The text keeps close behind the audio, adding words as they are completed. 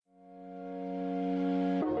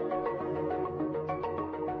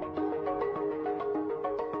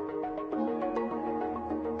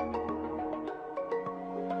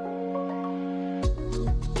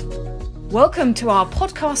Welcome to our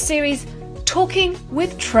podcast series, Talking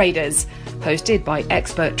with Traders, hosted by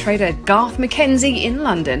expert trader Garth McKenzie in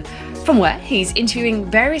London, from where he's interviewing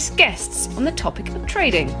various guests on the topic of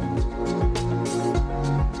trading.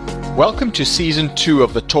 Welcome to Season 2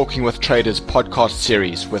 of the Talking with Traders podcast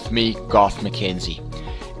series with me, Garth McKenzie.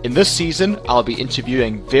 In this season, I'll be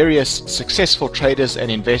interviewing various successful traders and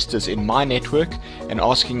investors in my network and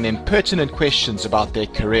asking them pertinent questions about their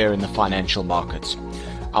career in the financial markets.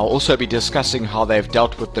 I'll also be discussing how they've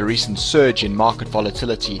dealt with the recent surge in market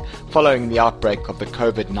volatility following the outbreak of the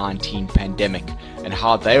COVID-19 pandemic and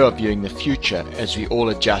how they are viewing the future as we all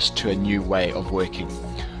adjust to a new way of working.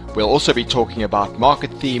 We'll also be talking about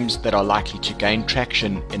market themes that are likely to gain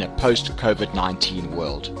traction in a post-COVID-19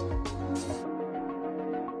 world.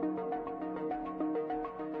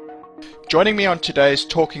 Joining me on today's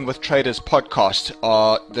Talking with Traders podcast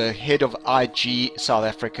are the head of IG South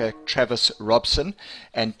Africa, Travis Robson,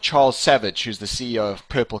 and Charles Savage, who's the CEO of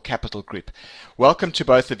Purple Capital Group. Welcome to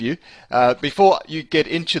both of you. Before you get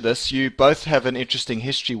into this, you both have an interesting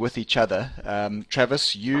history with each other.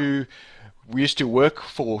 Travis, we used to work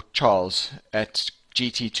for Charles at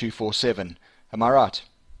GT247. Am I right?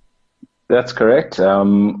 That's correct.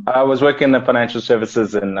 I was working in the financial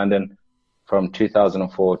services in London from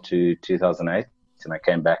 2004 to 2008, and I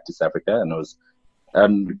came back to South Africa, and it was a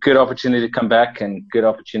good opportunity to come back and good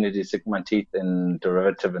opportunity to sink my teeth in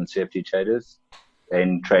derivative and CFD traders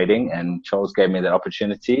in trading. And Charles gave me that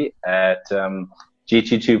opportunity at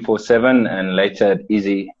GT247 and later at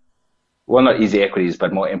not Easy Equities,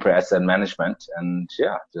 but more Emperor Asset Management. And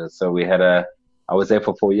so I was there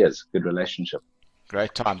for 4 years. Good relationship.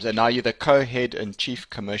 Great times. And now you're the co-head and chief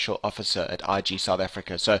commercial officer at IG South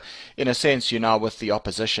Africa. So in a sense, you're now with the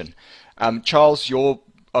opposition. Charles, you're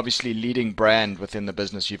obviously leading brand within the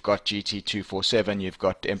business. You've got GT247, you've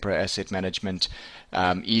got Emperor Asset Management,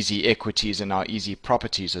 Easy Equities, and now Easy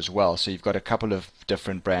Properties as well. So you've got a couple of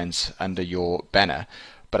different brands under your banner.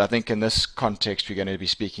 But I think in this context, we're going to be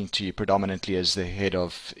speaking to you predominantly as the head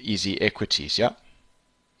of Easy Equities, yeah?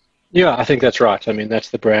 Yeah, I think that's right. I mean,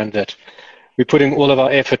 that's the brand that we're putting all of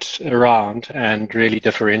our efforts around and really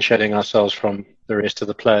differentiating ourselves from the rest of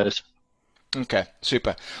the players. Okay,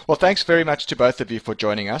 super. Well, thanks very much to both of you for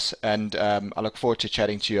joining us, and I look forward to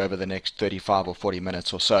chatting to you over the next 35 or 40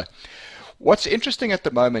 minutes or so. What's interesting at the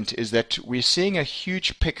moment is that we're seeing a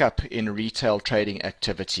huge pickup in retail trading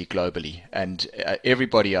activity globally, and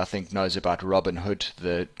everybody, I think, knows about Robinhood,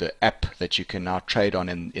 the app that you can now trade on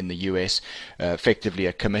in the US, effectively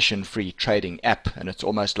a commission-free trading app, and it's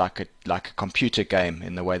almost like a computer game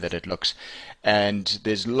in the way that it looks. And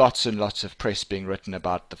there's lots and lots of press being written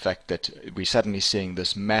about the fact that we're suddenly seeing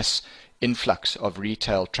this mass influx of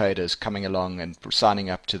retail traders coming along and signing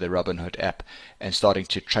up to the Robinhood app and starting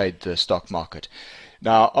to trade the stock market.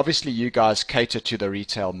 Now, obviously, you guys cater to the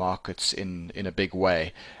retail markets in a big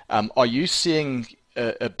way. Are you seeing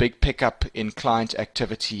a big pickup in client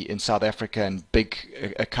activity in South Africa and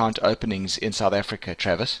big account openings in South Africa,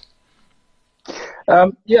 Travis?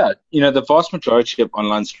 The vast majority of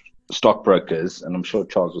online stockbrokers, and I'm sure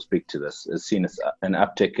Charles will speak to this, has seen an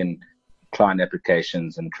uptick in client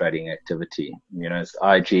applications and trading activity. As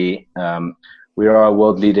IG, we are a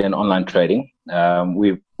world leader in online trading.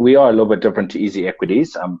 We are a little bit different to Easy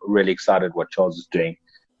Equities. I'm really excited what Charles is doing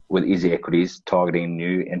with Easy Equities, targeting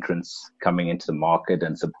new entrants coming into the market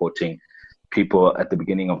and supporting people at the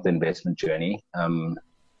beginning of the investment journey.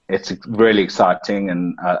 It's really exciting,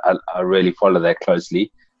 and I really follow that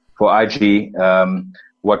closely. For IG,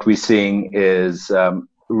 what we're seeing is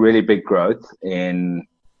really big growth in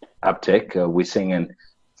uptick. We're seeing a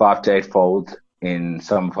 5 to 8-fold in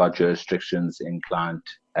some of our jurisdictions in client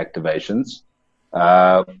activations.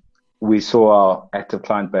 We saw our active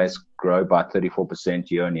client base grow by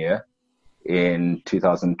 34% year on year in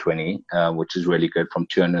 2020, which is really good, from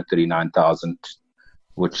 239,000,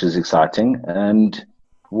 which is exciting. And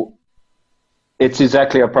it's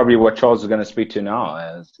exactly probably what Charles is going to speak to now,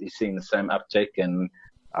 as he's seeing the same uptick, and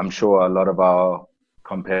I'm sure a lot of our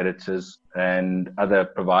competitors and other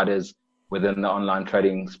providers within the online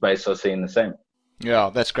trading space are seeing the same. Yeah,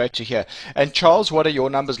 that's great to hear. And Charles, what are your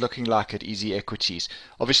numbers looking like at Easy Equities?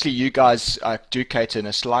 Obviously, you guys do cater in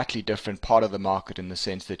a slightly different part of the market in the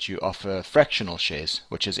sense that you offer fractional shares,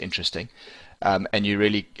 which is interesting. And you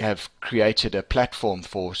really have created a platform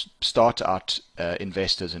for start-out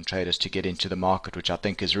investors and traders to get into the market, which I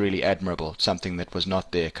think is really admirable, something that was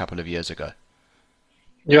not there a couple of years ago.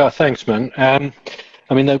 Yeah, thanks, man.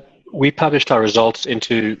 We published our results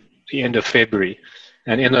into the end of February,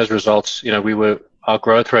 and in those results, our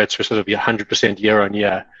growth rates were sort of 100% year on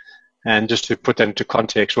year, And just to put that into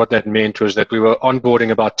context, what that meant was that we were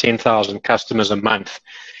onboarding about 10,000 customers a month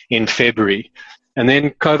in February. And then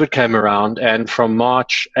COVID came around, and from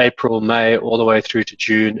March, April, May, all the way through to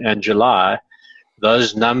June and July,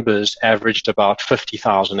 those numbers averaged about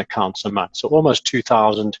 50,000 accounts a month, so almost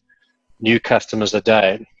 2,000 new customers a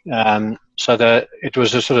day. So it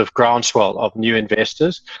was a sort of groundswell of new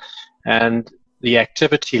investors, and the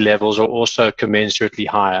activity levels are also commensurately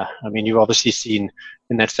higher. I mean, you've obviously seen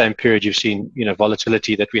in that same period, you've seen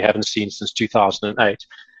volatility that we haven't seen since 2008,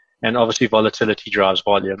 and obviously volatility drives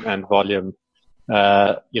volume, and volume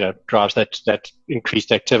drives that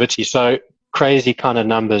increased activity. So crazy kind of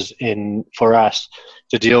numbers for us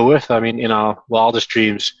to deal with. I mean, in our wildest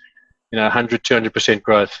dreams, 100, 200%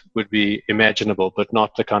 growth would be imaginable, but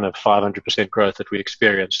not the kind of 500% growth that we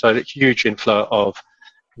experience. So a huge inflow of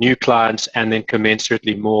new clients and then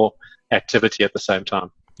commensurately more activity at the same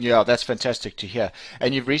time. Yeah, that's fantastic to hear.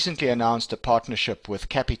 And you've recently announced a partnership with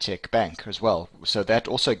Capitec Bank as well. So that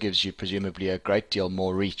also gives you presumably a great deal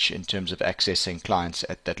more reach in terms of accessing clients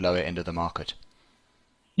at that lower end of the market.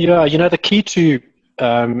 Yeah, the key to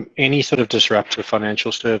any sort of disruptive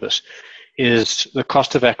financial service is the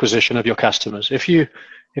cost of acquisition of your customers. If you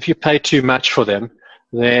pay too much for them,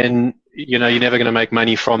 then you're never going to make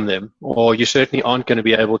money from them, or you certainly aren't going to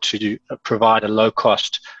be able to provide a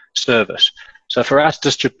low-cost service. So for us,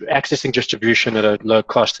 accessing distribution at a low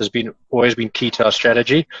cost has always been key to our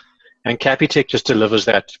strategy, and Capitec just delivers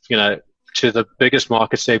that, to the biggest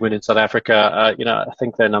market segment in South Africa. I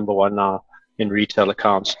think they're number one now in retail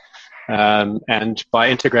accounts, and by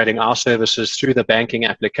integrating our services through the banking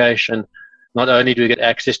application, not only do we get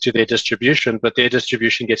access to their distribution, but their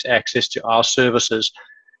distribution gets access to our services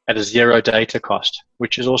at a zero data cost,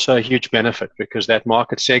 which is also a huge benefit because that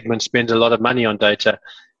market segment spends a lot of money on data.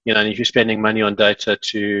 And if you're spending money on data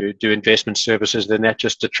to do investment services, then that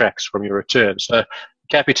just detracts from your return. So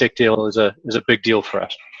Capitec deal is a big deal for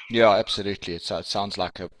us. Yeah, absolutely. It sounds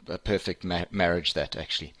like a perfect marriage, that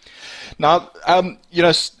actually. Now,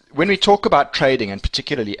 when we talk about trading, and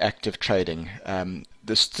particularly active trading,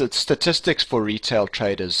 the statistics for retail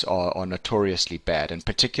traders are notoriously bad, and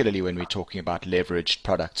particularly when we're talking about leveraged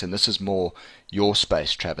products. And this is more your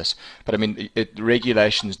space, Travis. But I mean,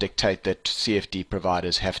 regulations dictate that CFD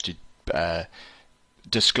providers have to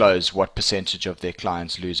disclose what percentage of their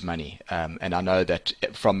clients lose money. And I know that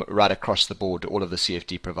from right across the board, all of the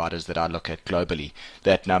CFD providers that I look at globally,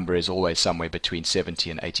 that number is always somewhere between 70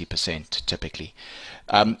 and 80% typically.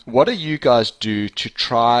 What do you guys do to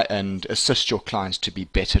try and assist your clients to be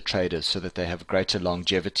better traders so that they have greater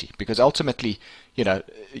longevity? Because ultimately,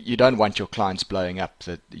 you don't want your clients blowing up,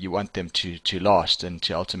 that you want them to last and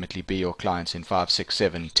to ultimately be your clients in 5, 6,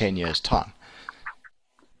 7, 10 years' time.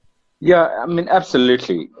 Yeah, I mean,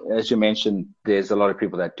 absolutely. As you mentioned, there's a lot of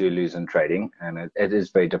people that do lose in trading, and it is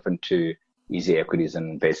very different to easy equities and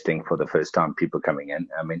investing for the first time people coming in.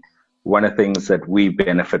 I mean, one of the things that we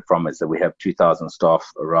benefit from is that we have 2,000 staff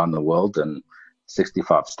around the world and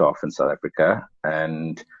 65 staff in South Africa,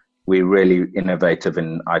 and we're really innovative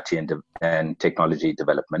in IT and technology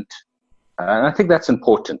development. And I think that's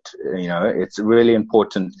important. It's really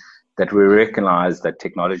important that we recognize that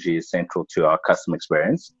technology is central to our customer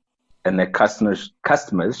experience, and that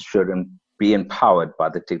customers shouldn't be empowered by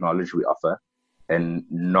the technology we offer and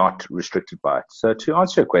not restricted by it. So to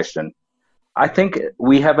answer your question, I think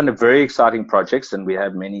we have a very exciting projects, and we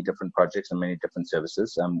have many different projects and many different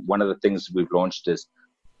services. One of the things we've launched is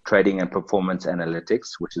trading and performance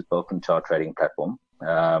analytics, which is built into our trading platform.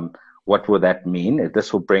 What will that mean?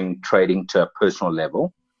 This will bring trading to a personal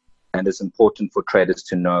level, and it's important for traders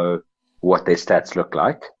to know what their stats look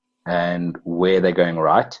like and where they're going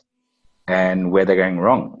right and where they're going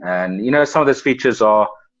wrong. And, some of those features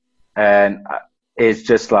is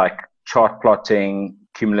just like chart plotting,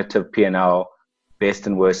 cumulative P&L, best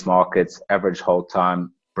and worst markets, average hold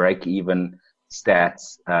time, break-even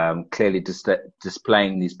stats, clearly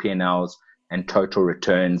displaying these P&Ls and total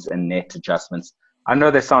returns and net adjustments. I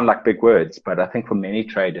know they sound like big words, but I think for many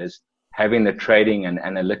traders, having the trading and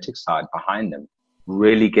analytics side behind them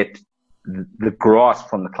really get the grasp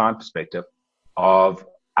from the client perspective of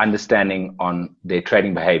understanding on their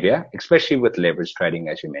trading behavior, especially with leverage trading,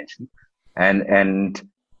 as you mentioned, and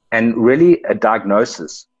really a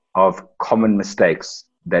diagnosis of common mistakes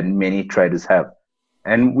that many traders have.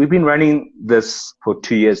 And we've been running this for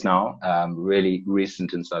 2 years now, really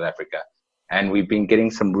recent in South Africa, and we've been getting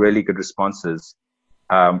some really good responses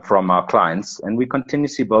from our clients, and we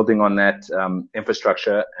continuously building on that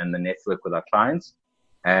infrastructure and the network with our clients,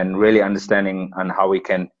 and really understanding on how we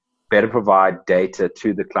can better provide data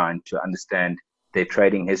to the client to understand their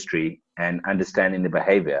trading history and understanding the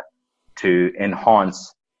behavior to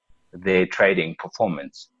enhance their trading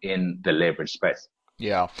performance in the leverage space.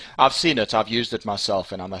 Yeah, I've seen it. I've used it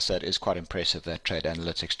myself, and I must say it is quite impressive, that trade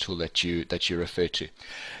analytics tool that you refer to.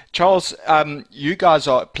 Charles, you guys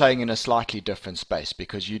are playing in a slightly different space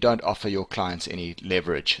because you don't offer your clients any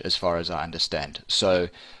leverage, as far as I understand. So,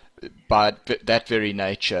 by that very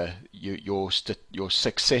nature, your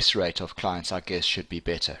success rate of clients, I guess, should be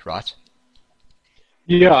better, right?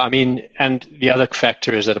 Yeah, I mean, and the other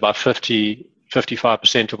factor is that about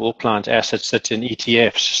 55% of all client assets sit in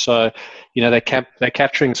ETFs. So, they're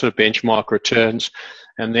capturing sort of benchmark returns,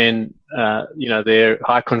 and then, their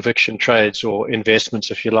high conviction trades or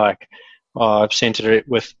investments, if you like, are centered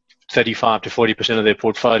with 35 to 40% of their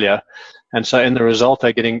portfolio. And so in the result,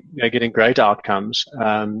 they're getting great outcomes.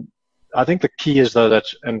 I think the key is, though, that,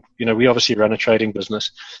 and, we obviously run a trading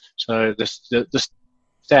business. So the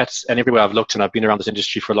stats, and everywhere I've looked, and I've been around this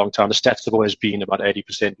industry for a long time, the stats have always been about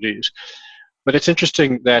 80% lose. But it's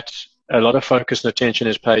interesting that a lot of focus and attention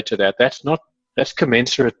is paid to that. That's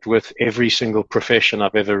commensurate with every single profession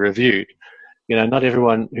I've ever reviewed. Not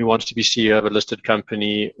everyone who wants to be CEO of a listed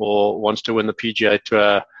company or wants to win the PGA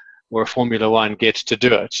Tour or a Formula One gets to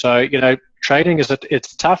do it. So, trading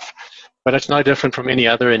it's tough, but it's no different from any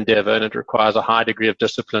other endeavor, and it requires a high degree of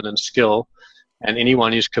discipline and skill. And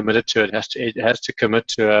anyone who's committed to it has to commit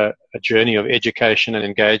to a journey of education and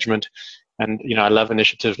engagement. And, I love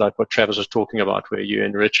initiatives like what Travis was talking about, where you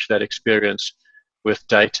enrich that experience with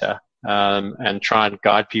data and try and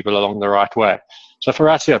guide people along the right way. So for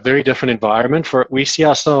us, a very different environment. We see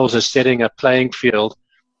ourselves as setting a playing field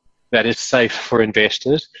that is safe for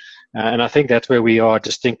investors. And I think that's where we are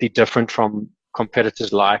distinctly different from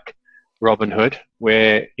competitors like Robinhood,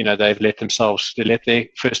 where they let their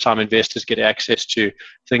first-time investors get access to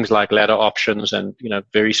things like ladder options and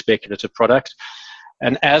very speculative products.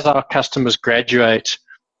 And as our customers graduate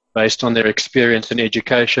based on their experience and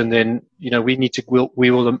education, then we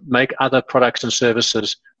will make other products and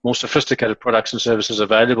services, more sophisticated products and services,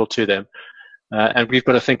 available to them. And we've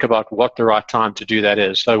got to think about what the right time to do that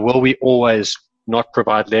is. So will we always not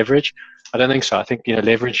provide leverage? I don't think so. I think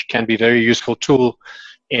leverage can be a very useful tool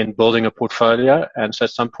in building a portfolio, and so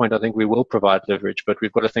at some point I think we will provide leverage, but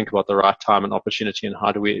we've got to think about the right time and opportunity, and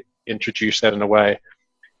how do we introduce that in a way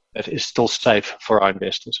that is still safe for our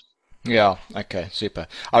investors. Yeah, okay, super.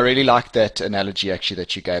 I really like that analogy actually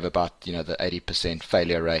that you gave about, the 80%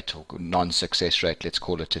 failure rate or non-success rate, let's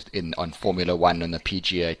call it, on Formula One and the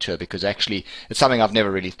PGA Tour, because actually it's something I've never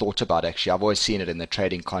really thought about actually. I've always seen it in the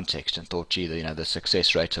trading context and thought, gee, the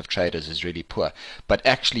success rate of traders is really poor. But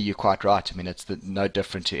actually you're quite right. I mean, it's no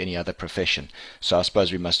different to any other profession. So I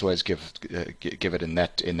suppose we must always give it in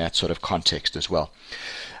that sort of context as well.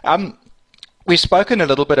 We've spoken a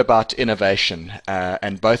little bit about innovation,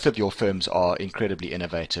 and both of your firms are incredibly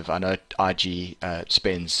innovative. I know IG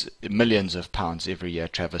spends millions of pounds every year,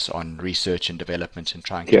 Travis, on research and development and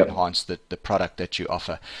trying to enhance the product that you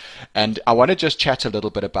offer. And I want to just chat a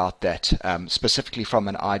little bit about that, specifically from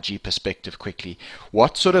an IG perspective quickly.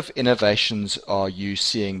 What sort of innovations are you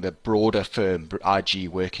seeing the broader firm, IG,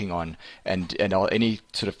 working on? And are any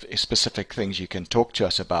sort of specific things you can talk to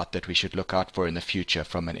us about that we should look out for in the future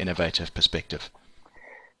from an innovative perspective?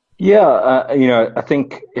 Yeah, I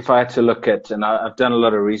think if I had to look at, and I've done a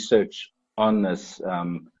lot of research on this,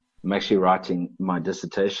 I'm actually writing my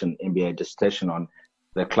dissertation, MBA dissertation, on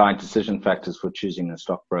the client decision factors for choosing a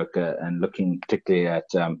stockbroker, and looking particularly at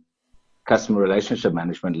customer relationship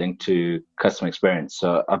management linked to customer experience.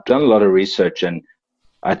 So I've done a lot of research, and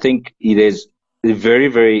I think there's a very,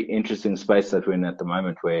 very interesting space that we're in at the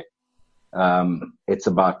moment, where it's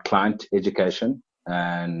about client education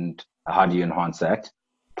and how do you enhance that,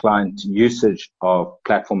 client usage of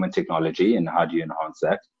platform and technology, and how do you enhance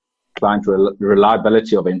that, client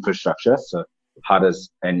reliability of infrastructure. So how does,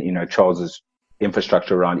 and Charles's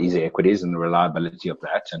infrastructure around Easy Equities and the reliability of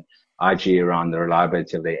that, and IG around the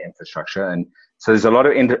reliability of their infrastructure. And so there's a lot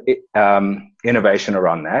of innovation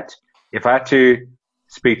around that. If I had to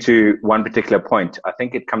speak to one particular point, I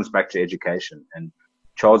think it comes back to education, and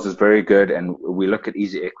Charles is very good, and we look at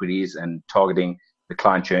Easy Equities and targeting the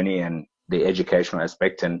client journey and the educational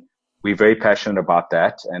aspect, and we're very passionate about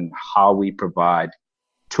that and how we provide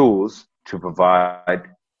tools to provide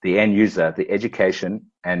the end user the education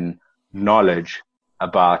and knowledge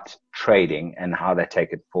about trading and how they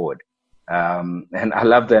take it forward. And I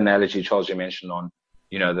love the analogy, Charles, you mentioned on,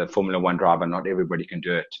 the Formula One driver. Not everybody can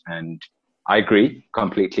do it, and I agree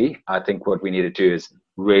completely. I think what we need to do is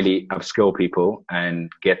really upskill people and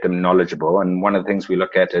get them knowledgeable. And one of the things we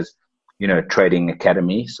look at is Trading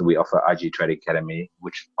Academy. So we offer IG Trading Academy,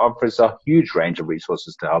 which offers a huge range of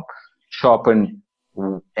resources to help sharpen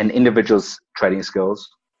an individual's trading skills.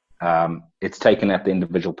 It's taken at the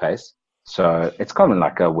individual pace. So it's kind of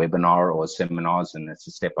like a webinar or seminars, and it's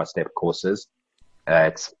a step-by-step courses.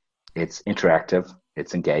 It's interactive.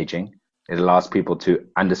 It's engaging. It allows people to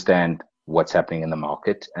understand what's happening in the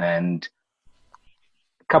market. And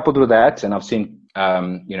coupled with that, and I've seen,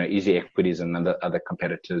 Easy Equities and other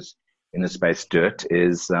competitors in the space do it,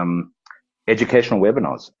 is educational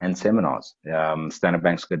webinars and seminars. Standard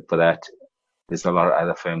Bank's good for that. There's a lot of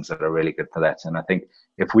other firms that are really good for that. And I think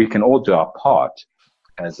if we can all do our part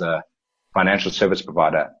as a financial service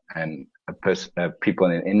provider and people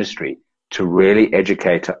in the industry to really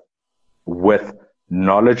educate with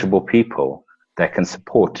knowledgeable people that can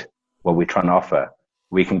support what we're trying to offer,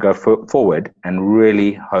 we can go forward and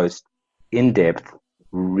really host in-depth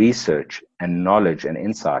research and knowledge and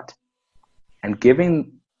insight, and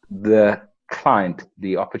giving the client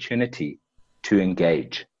the opportunity to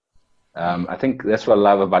engage. I think that's what I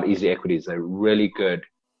love about Easy Equities. They're really good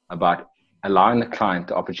about allowing the client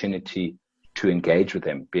the opportunity to engage with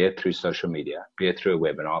them, be it through social media, be it through a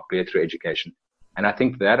webinar, be it through education. And I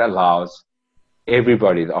think that allows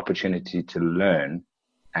everybody the opportunity to learn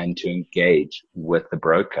and to engage with the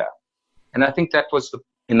broker. And I think that was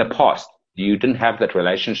in the past. You didn't have that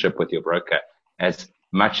relationship with your broker as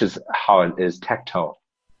much as how it is tactile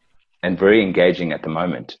and very engaging at the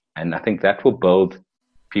moment. And I think that will build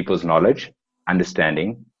people's knowledge,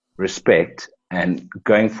 understanding, respect, and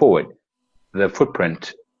going forward, the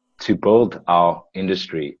footprint to build our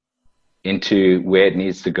industry into where it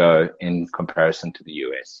needs to go in comparison to the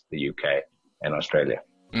US, the UK, and Australia.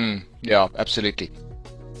 Yeah, absolutely.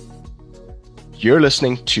 You're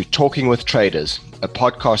listening to Talking with Traders, a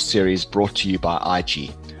podcast series brought to you by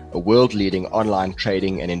IG, a world-leading online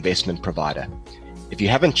trading and investment provider. If you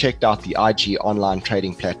haven't checked out the IG online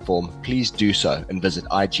trading platform, please do so and visit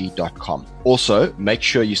IG.com. Also, make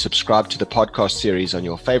sure you subscribe to the podcast series on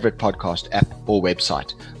your favorite podcast app or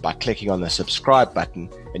website by clicking on the subscribe button,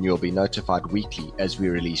 and you'll be notified weekly as we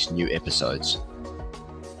release new episodes.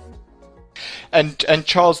 And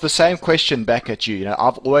Charles, the same question back at you.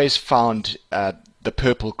 I've always found the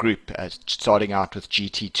Purple Group, starting out with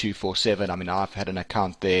GT247. I mean, I've had an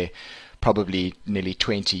account there probably nearly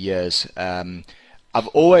 20 years. I've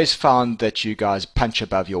always found that you guys punch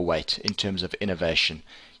above your weight in terms of innovation.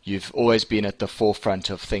 You've always been at the forefront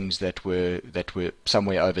of things that were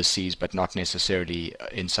somewhere overseas, but not necessarily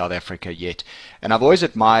in South Africa yet. And I've always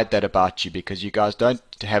admired that about you, because you guys don't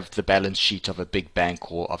have the balance sheet of a big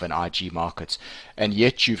bank or of an IG Markets, and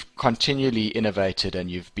yet you've continually innovated, and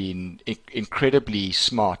you've been incredibly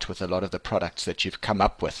smart with a lot of the products that you've come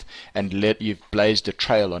up with, and you've blazed a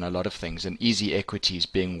trail on a lot of things, and Easy Equities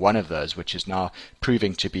being one of those, which is now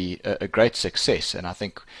proving to be a great success. And I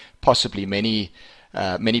think possibly many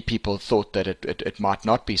people thought that it might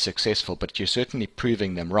not be successful, but you're certainly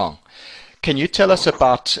proving them wrong. Can you tell us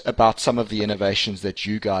about some of the innovations that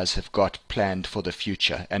you guys have got planned for the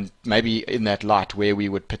future, and maybe in that light where we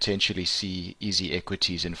would potentially see Easy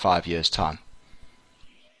Equities in 5 years' time?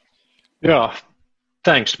 Yeah,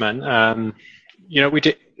 thanks, man.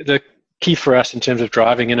 The key for us in terms of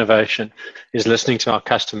driving innovation is listening to our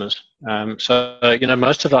customers. Most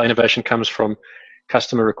of our innovation comes from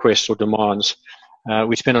customer requests or demands.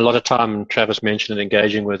 We spend a lot of time, and Travis mentioned it,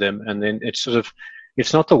 engaging with them, and then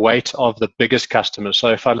it's not the weight of the biggest customers. So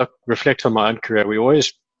if I reflect on my own career, we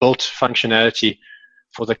always built functionality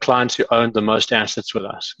for the clients who owned the most assets with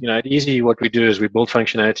us. At Easy, what we do is we build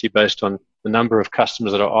functionality based on the number of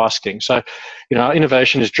customers that are asking. So, our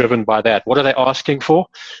innovation is driven by that. What are they asking for?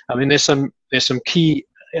 I mean, there's some key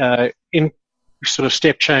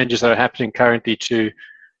step changes that are happening currently to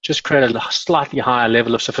just create a slightly higher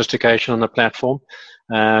level of sophistication on the platform.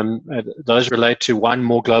 Those relate to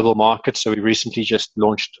more global markets. So we recently just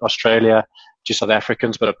launched Australia to South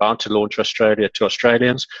Africans, but about to launch Australia to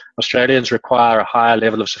Australians. Australians require a higher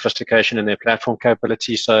level of sophistication in their platform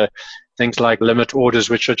capability. So things like limit orders,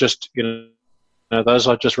 which are just, those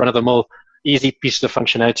are just run-of-the-mill easy pieces of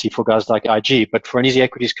functionality for guys like IG. But for an Easy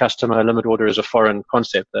Equities customer, a limit order is a foreign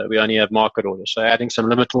concept. We only have market orders. So adding some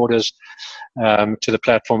limit orders to the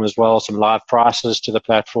platform as well, some live prices to the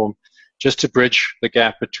platform, just to bridge the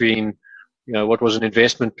gap between what was an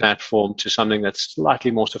investment platform to something that's slightly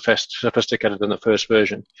more sophisticated than the first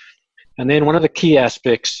version. And then one of the key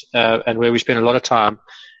aspects, and where we spend a lot of time,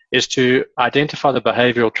 is to identify the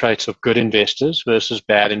behavioral traits of good investors versus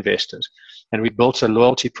bad investors. And we built a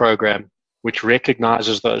loyalty program which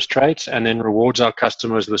recognizes those traits and then rewards our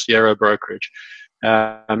customers with zero brokerage.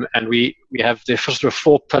 And we have the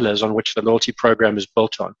four pillars on which the loyalty program is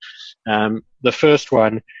built on. The first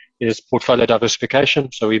one is portfolio diversification.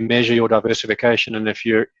 So we measure your diversification, and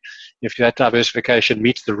if that diversification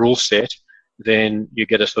meets the rule set, then you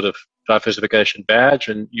get a sort of diversification badge,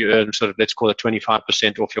 and you earn sort of, let's call it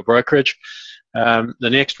 25% off your brokerage. The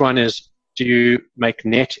next one is, do you make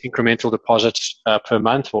net incremental deposits per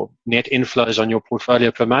month, or net inflows on your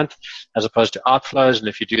portfolio per month, as opposed to outflows? And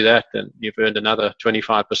if you do that, then you've earned another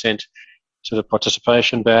 25% sort of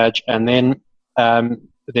participation badge. And then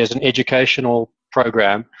there's an educational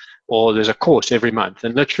program, or there's a course every month.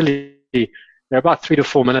 And literally, they're about 3 to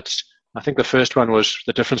 4 minutes. I think the first one was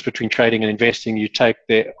the difference between trading and investing. You take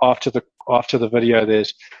there after the video,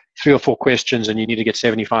 there's 3 or 4 questions, and you need to get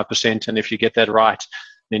 75%. And if you get that right,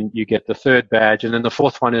 then you get the third badge. And then the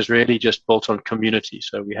fourth one is really just built on community.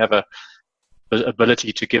 So we have a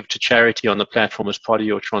ability to give to charity on the platform as part of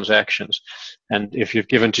your transactions. And if you've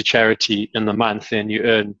given to charity in the month, then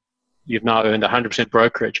you've now earned 100%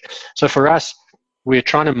 brokerage. So for us, we're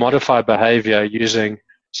trying to modify behavior using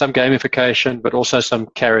some gamification, but also some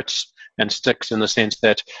carrots and sticks, in the sense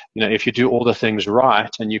that, if you do all the things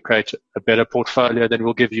right and you create a better portfolio, then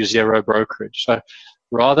we'll give you 0 brokerage. So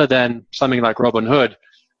rather than something like Robinhood,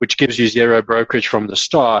 which gives you 0 brokerage from the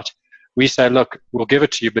start, we say, look, we'll give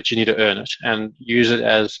it to you, but you need to earn it, and use it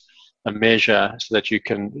as a measure so that you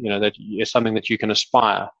can, that it's something that you can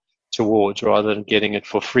aspire towards, rather than getting it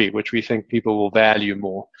for free, which we think people will value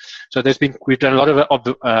more. So we've done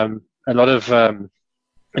a lot of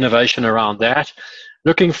innovation around that.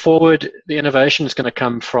 Looking forward, the innovation is going to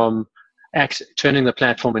come from turning the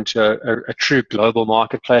platform into a true global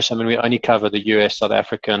marketplace. I mean, we only cover the US, South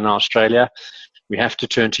Africa, and Australia. We have to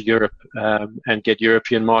turn to Europe and get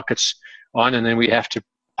European markets on, and then we have to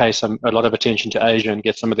pay a lot of attention to Asia and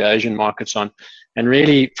get some of the Asian markets on, and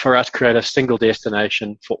really, for us, create a single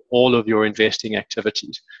destination for all of your investing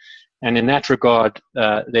activities. And in that regard,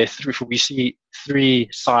 we see 3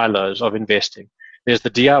 silos of investing. There's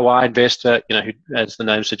the DIY investor, who, as the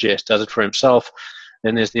name suggests, does it for himself.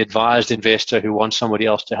 Then there's the advised investor, who wants somebody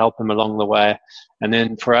else to help him along the way. And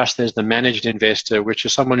then for us, there's the managed investor, which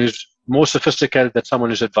is someone who's more sophisticated than someone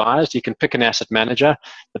who's advised. He can pick an asset manager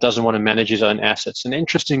but doesn't want to manage his own assets. And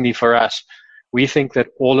interestingly for us, we think that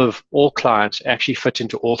all clients actually fit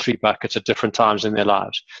into all 3 buckets at different times in their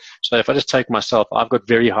lives. So if I just take myself, I've got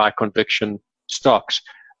very high conviction stocks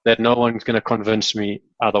that no one's going to convince me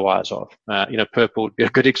otherwise of. Purple would be a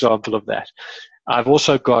good example of that. I've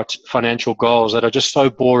also got financial goals that are just so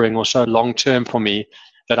boring or so long-term for me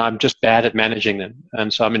that I'm just bad at managing them.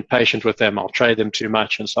 And so I'm impatient with them. I'll trade them too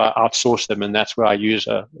much. And so I outsource them. And that's where I use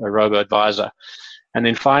a robo-advisor. And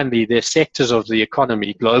then finally, there's sectors of the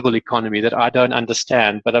economy, global economy, that I don't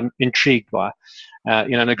understand, but I'm intrigued by.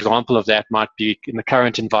 An example of that might be, in the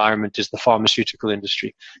current environment, is the pharmaceutical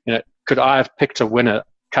industry. Could I have picked a winner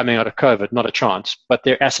coming out of COVID? Not a chance. But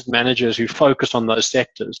they're asset managers who focus on those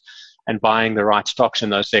sectors and buying the right stocks in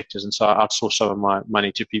those sectors. And so I outsource some of my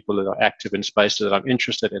money to people that are active in spaces that I'm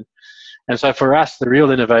interested in. And so for us, the real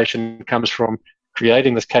innovation comes from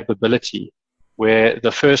creating this capability where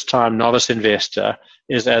the first-time novice investor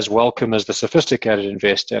is as welcome as the sophisticated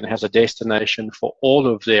investor, and has a destination for all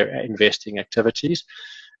of their investing activities,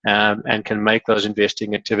 and can make those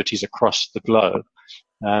investing activities across the globe.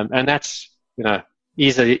 And that's,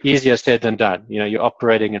 easier said than done. You're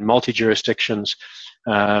operating in multi-jurisdictions,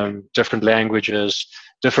 different languages,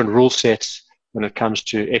 different rule sets when it comes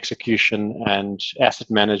to execution and asset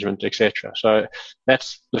management, etc. So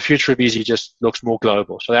that's the future of Easy, just looks more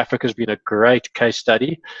global. So Africa's been a great case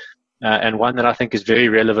study, and one that I think is very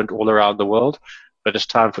relevant all around the world. But it's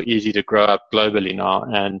time for Easy to grow up globally now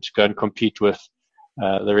and go and compete with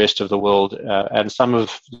the rest of the world, and some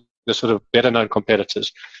of the sort of better known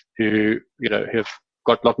competitors who have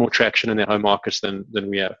got a lot more traction in their home markets than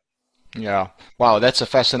we have. Yeah. Wow, that's a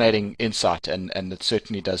fascinating insight, and it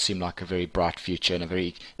certainly does seem like a very bright future and a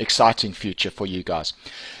very exciting future for you guys.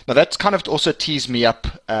 Now, that's kind of also teased me up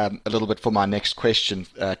a little bit for my next question,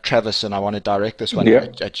 Travis, and I want to direct this one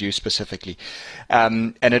at you specifically.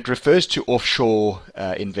 And it refers to offshore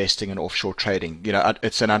investing and offshore trading.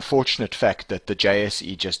 It's an unfortunate fact that the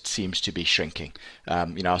JSE just seems to be shrinking.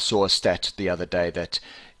 I saw a stat the other day that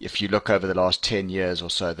if you look over the last 10 years or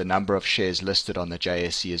so, the number of shares listed on the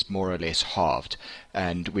JSE is more or less halved.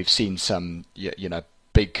 And we've seen some,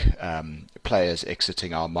 big players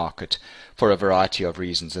exiting our market for a variety of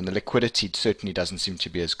reasons. And the liquidity certainly doesn't seem to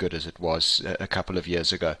be as good as it was a couple of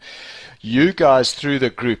years ago. You guys, through the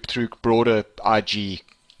group, through broader IG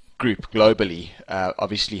group globally,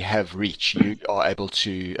 obviously have reach. You are able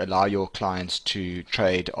to allow your clients to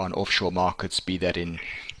trade on offshore markets, be that in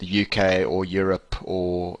the UK or Europe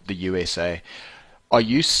or the USA. Are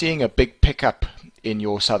you seeing a big pickup in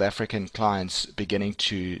your South African clients beginning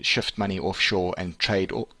to shift money offshore and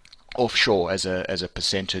trade offshore as a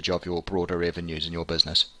percentage of your broader revenues in your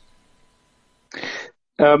business?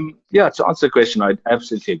 Yeah, to answer the question, I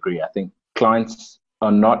absolutely agree. I think clients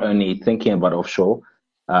are not only thinking about offshore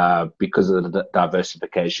because of the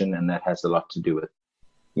diversification, and that has a lot to do with,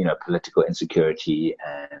 political insecurity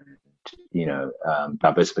and,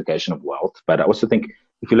 diversification of wealth. But I also think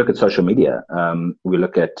if you look at social media, we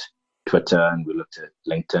look at Twitter and we look at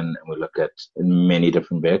LinkedIn and we look at many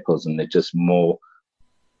different vehicles, and they're just more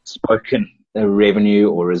spoken revenue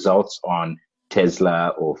or results on Tesla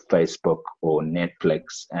or Facebook or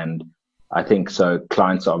Netflix. And I think so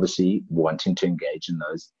clients are obviously wanting to engage in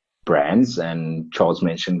those brands, and Charles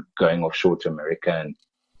mentioned going offshore to America and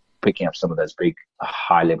picking up some of those big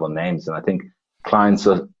high level names. And I think clients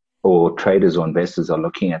or traders or investors are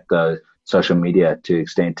looking at the social media to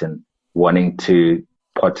extent and wanting to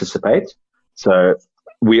participate. So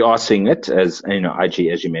we are seeing it as, IG,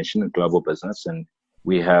 as you mentioned, a global business, and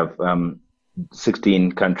we have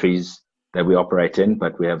 16 countries that we operate in,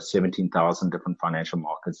 but we have 17,000 different financial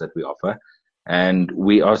markets that we offer. And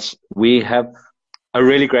we have a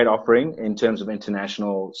really great offering in terms of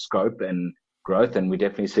international scope and growth, and we're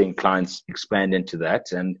definitely seeing clients expand into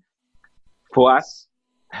that. And for us,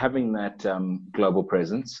 having that global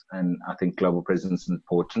presence, and I think global presence is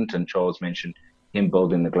important, and Charles mentioned him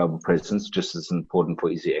building the global presence just as important for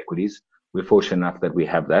Easy Equities. We're fortunate enough that we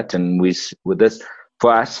have that, and with this,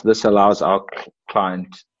 for us, this allows our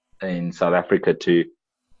client in South Africa to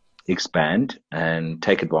expand and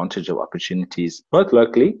take advantage of opportunities, both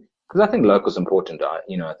locally, because I think local is important. I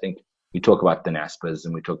think we talk about the Naspers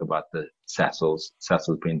and we talk about the Sasol's.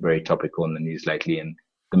 Sasol's been very topical in the news lately, and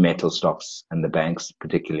the metal stocks and the banks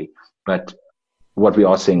particularly. But what we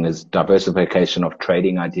are seeing is diversification of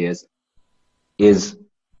trading ideas is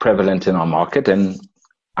prevalent in our market, and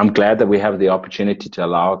I'm glad that we have the opportunity to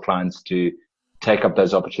allow our clients to take up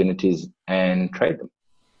those opportunities and trade them.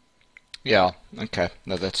 Yeah, okay.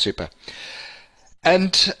 No, that's super.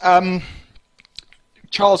 And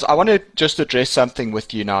Charles, I want to just address something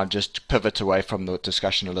with you now, just pivot away from the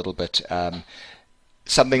discussion a little bit.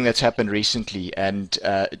 Something that's happened recently, and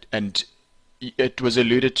it was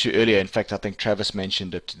alluded to earlier. In fact, I think Travis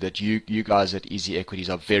mentioned it, that you guys at Easy Equities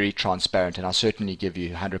are very transparent, and I certainly give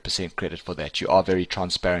you 100% credit for that. You are very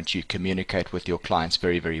transparent. You communicate with your clients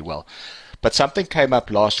very, very well. But something came up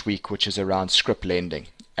last week, which is around scrip lending,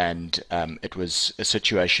 and it was a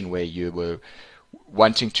situation where you were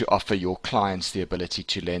wanting to offer your clients the ability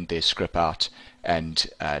to lend their scrip out and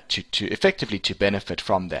to effectively to benefit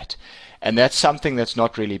from that. And that's something that's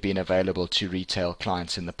not really been available to retail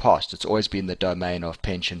clients in the past. It's always been the domain of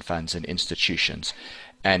pension funds and institutions.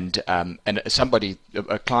 And somebody,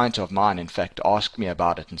 a client of mine, in fact, asked me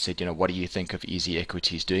about it and said, what do you think of Easy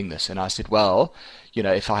Equities doing this? And I said, well,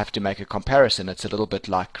 if I have to make a comparison, it's a little bit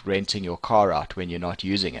like renting your car out when you're not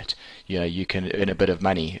using it. You can earn a bit of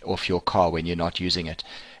money off your car when you're not using it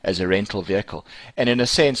as a rental vehicle. And in a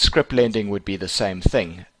sense, scrip lending would be the same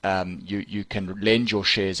thing. You can lend your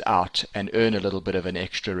shares out and earn a little bit of an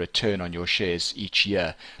extra return on your shares each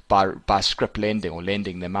year by scrip lending or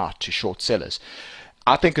lending them out to short sellers.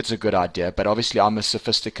 I think it's a good idea, but obviously I'm a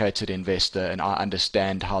sophisticated investor and I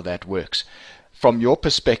understand how that works. From your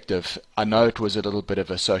perspective, I know it was a little bit of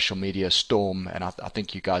a social media storm, and I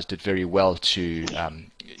think you guys did very well to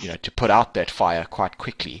put out that fire quite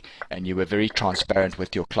quickly, and you were very transparent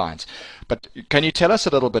with your clients. But can you tell us a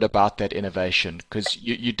little bit about that innovation? Because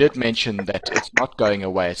you did mention that it's not going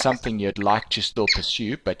away. It's something you'd like to still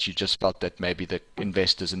pursue, but you just felt that maybe the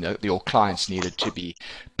investors and your clients needed to be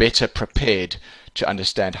better prepared to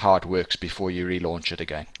understand how it works before you relaunch it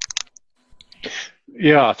again.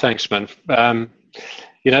 Yeah, thanks, man.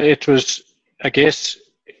 It was, I guess,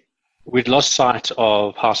 we'd lost sight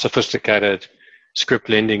of how sophisticated scrip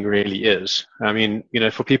lending really is. I mean,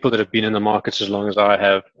 for people that have been in the markets as long as I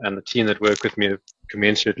have, and the team that work with me have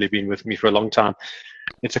commensurately been with me for a long time,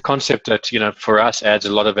 it's a concept that, for us adds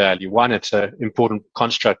a lot of value. One, it's an important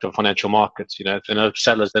construct of financial markets. If there are no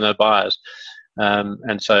sellers, there are no buyers.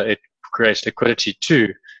 And so it creates liquidity.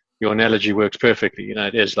 Two, your analogy works perfectly.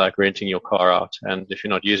 It is like renting your car out. And if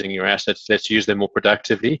you're not using your assets, let's use them more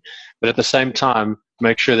productively. But at the same time,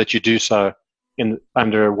 make sure that you do so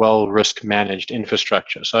under a well risk managed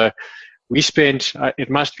infrastructure. So we spent,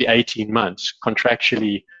 it must be 18 months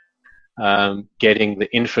contractually getting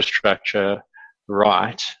the infrastructure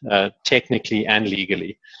right, technically and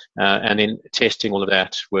legally, and then testing all of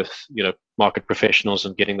that with market professionals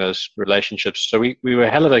and getting those relationships. So we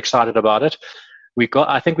were hell of excited about it.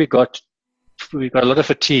 I think we got a lot of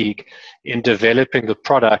fatigue in developing the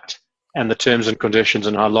product and the terms and conditions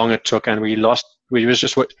and how long it took, and we was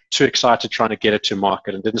just too excited trying to get it to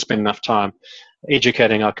market and didn't spend enough time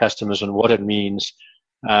educating our customers on what it means.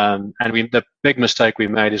 The big mistake we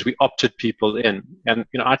made is we opted people in, and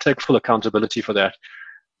I take full accountability for that.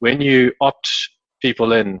 When you opt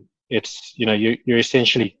people in, it's you're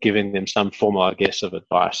essentially giving them some form, I guess, of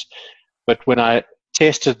advice. But when I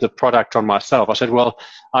tested the product on myself, I said, well,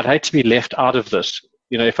 I'd hate to be left out of this.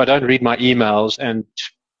 If I don't read my emails and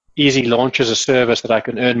Easy launches a service that I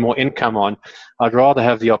can earn more income on, I'd rather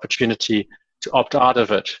have the opportunity to opt out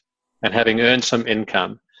of it and having earned some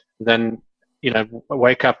income than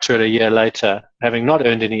wake up to it a year later having not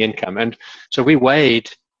earned any income. And so we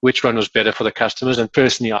weighed which one was better for the customers, and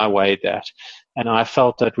personally I weighed that. And I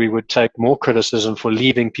felt that we would take more criticism for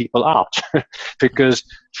leaving people out because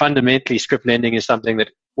fundamentally script lending is something that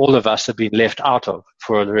all of us have been left out of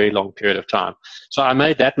for a very long period of time. So I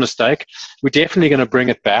made that mistake. We're definitely going to bring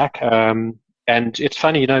it back. And it's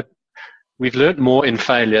funny, we've learned more in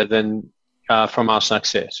failure than from our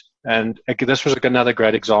success. And this was another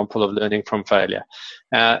great example of learning from failure.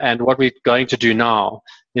 And what we're going to do now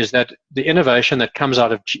is that the innovation that comes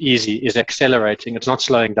out of Easy is accelerating. It's not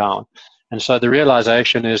slowing down. And so the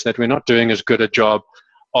realization is that we're not doing as good a job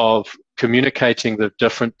of communicating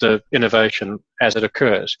the innovation as it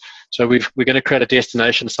occurs. So we're going to create a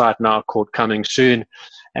destination site now called Coming Soon.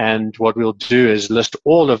 And what we'll do is list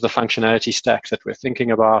all of the functionality stacks that we're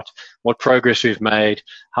thinking about, what progress we've made,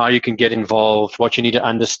 how you can get involved, what you need to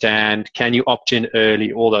understand, can you opt in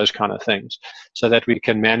early, all those kind of things, so that we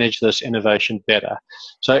can manage this innovation better.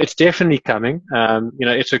 So it's definitely coming.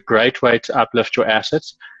 It's a great way to uplift your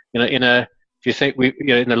assets. If you think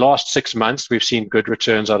in the last 6 months, we've seen good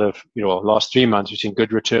returns out of, last 3 months, we've seen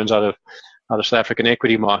good returns out of South African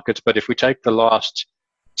equity markets. But if we take the last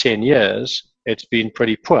 10 years, it's been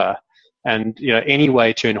pretty poor. And, any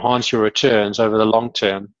way to enhance your returns over the long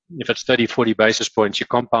term, if it's 30, 40 basis points, you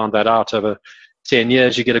compound that out over 10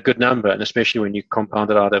 years, you get a good number. And especially when you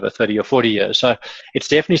compound it out over 30 or 40 years. So it's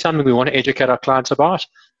definitely something we want to educate our clients about.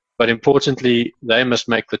 But importantly, they must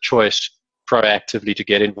make the choice proactively to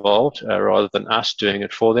get involved rather than us doing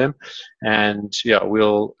it for them. And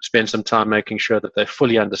we'll spend some time making sure that they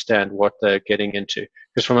fully understand what they're getting into.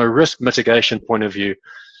 Because from a risk mitigation point of view,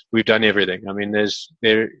 we've done everything. I mean, there's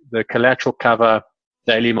the collateral cover,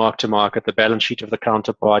 daily mark to market, the balance sheet of the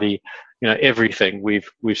counterparty, everything.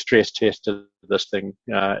 We've stress tested this thing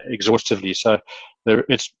exhaustively. So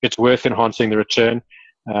it's worth enhancing the return,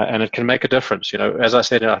 and it can make a difference. As I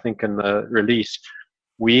said, I think in the release,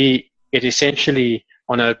 it essentially,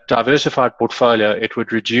 on a diversified portfolio, it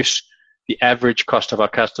would reduce the average cost of our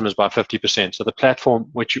customers by 50%. So the platform,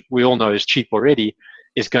 which we all know is cheap already,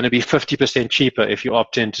 is going to be 50% cheaper if you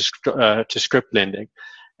opt in to script lending.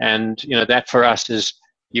 And, that for us is,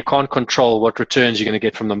 you can't control what returns you're going to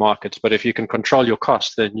get from the markets, but if you can control your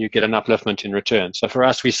costs, then you get an upliftment in return. So for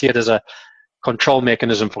us, we see it as a control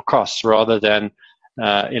mechanism for costs rather than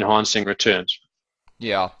enhancing returns.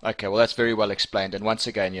 Yeah, okay, well that's very well explained, and once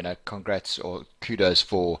again, congrats or kudos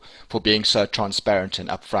for being so transparent and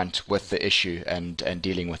upfront with the issue and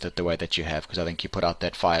dealing with it the way that you have, because I think you put out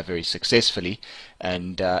that fire very successfully,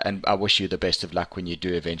 and I wish you the best of luck when you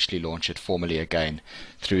do eventually launch it formally again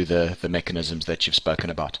through the mechanisms that you've spoken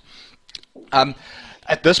about.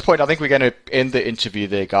 At this point, I think we're going to end the interview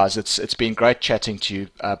there, guys. It's been great chatting to you.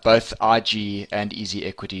 Both IG and Easy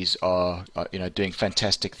Equities are doing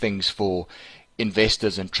fantastic things for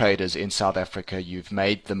investors and traders in South Africa. You've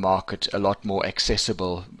made the market a lot more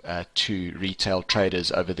accessible to retail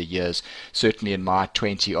traders over the years. Certainly in my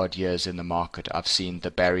 20 odd years in the market, I've seen the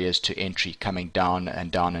barriers to entry coming down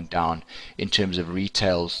and down and down in terms of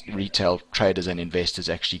retail traders and investors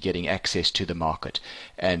actually getting access to the market.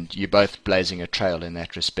 And you're both blazing a trail in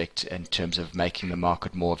that respect in terms of making the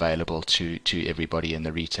market more available to everybody in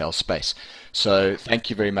the retail space. So thank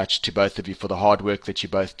you very much to both of you for the hard work that you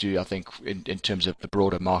both do, I think, in terms of the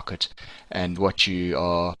broader market and what you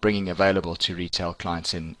are bringing available to retail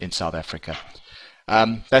clients in South Africa.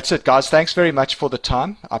 That's it, guys. Thanks very much for the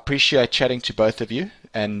time. I appreciate chatting to both of you,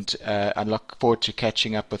 and I look forward to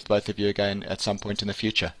catching up with both of you again at some point in the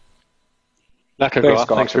future. Thanks very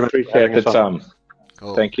much. Appreciate the time.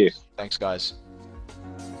 Cool. Thank you. Thanks, guys.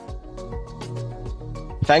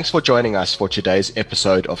 Thanks for joining us for today's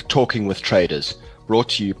episode of Talking with Traders, brought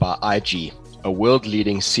to you by IG, a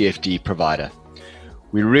world-leading CFD provider.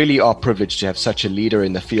 We really are privileged to have such a leader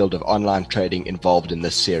in the field of online trading involved in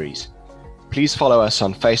this series. Please follow us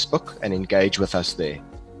on Facebook and engage with us there.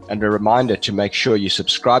 And a reminder to make sure you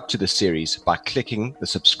subscribe to the series by clicking the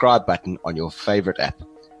subscribe button on your favorite app.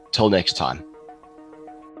 Till next time.